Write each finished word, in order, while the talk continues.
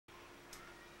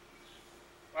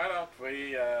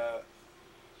we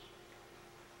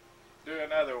do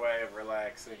another way of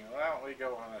relaxing. Why don't we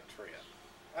go on a trip?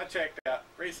 I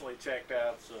recently checked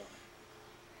out some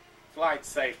flight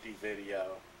safety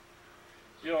video.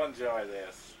 You'll enjoy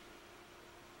this.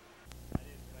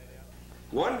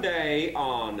 One day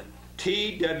on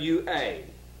TWA.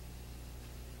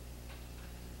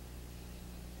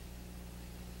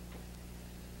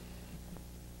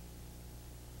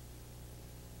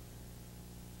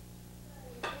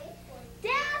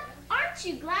 Aren't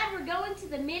you glad we're going to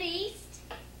the Mideast?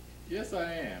 Yes,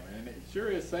 I am, and it sure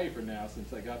is safer now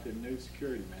since they got them new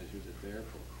security measures at the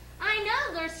airport. I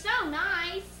know, they're so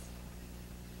nice.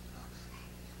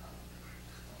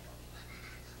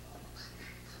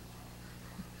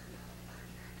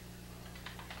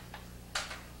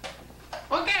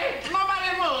 Okay,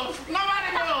 nobody move!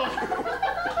 Nobody move!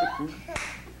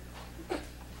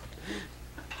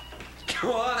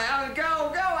 Go on out and go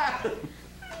out!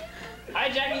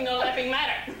 Hijacking no laughing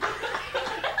matter.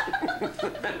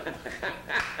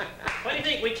 What do you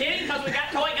think? We kidding because we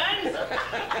got toy guns?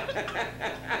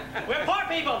 We're poor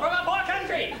people from a poor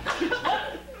country. Look.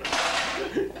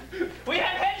 We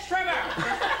have hedge trimmer.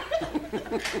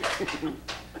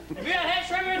 If you had hedge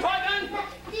trimmer and toy gun,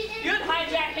 you'd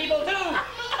hijack people too.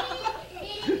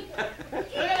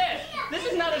 Look at this. This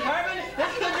is not a turban.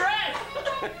 This is a dress.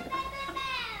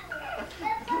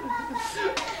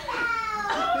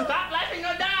 Stop laughing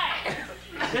or die.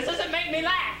 This doesn't make me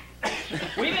laugh.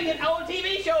 We even get old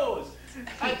TV shows.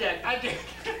 I did.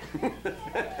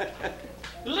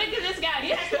 Look at this guy. He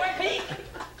has to wear pink.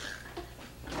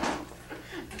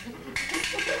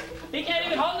 He can't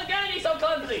even hold the gun. He's so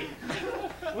clumsy.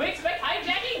 We expect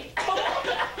hijacking?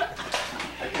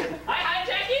 I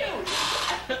hijack you.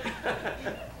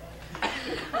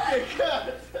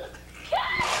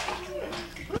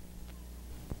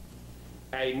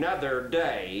 Another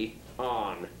day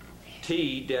on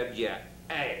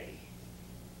TWA.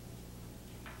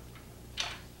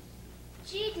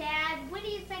 Gee, Dad, when do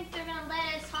you think they're going to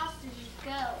let us hostages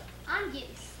go? I'm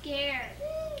getting scared.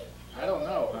 I don't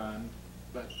know, hon,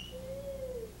 but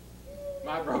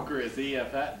my broker is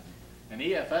E.F. Hutton, and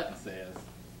E.F. Hutton says,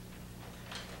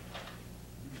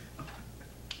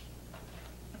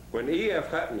 When E.F.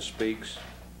 Hutton speaks,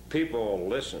 people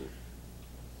listen.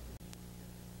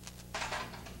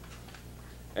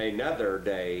 Another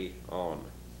day on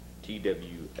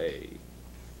TWA.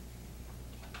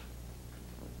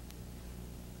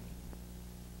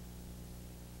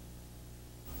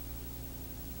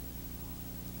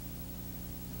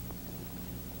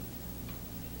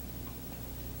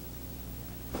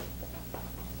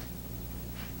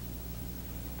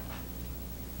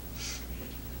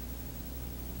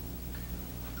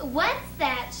 What's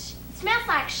that? It smells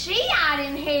like Shiite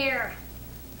in here.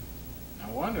 I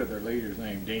wonder their leader's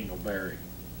named Dingleberry.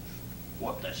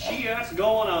 What the shit's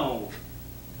going on?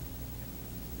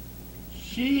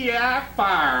 Shiite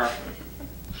fire.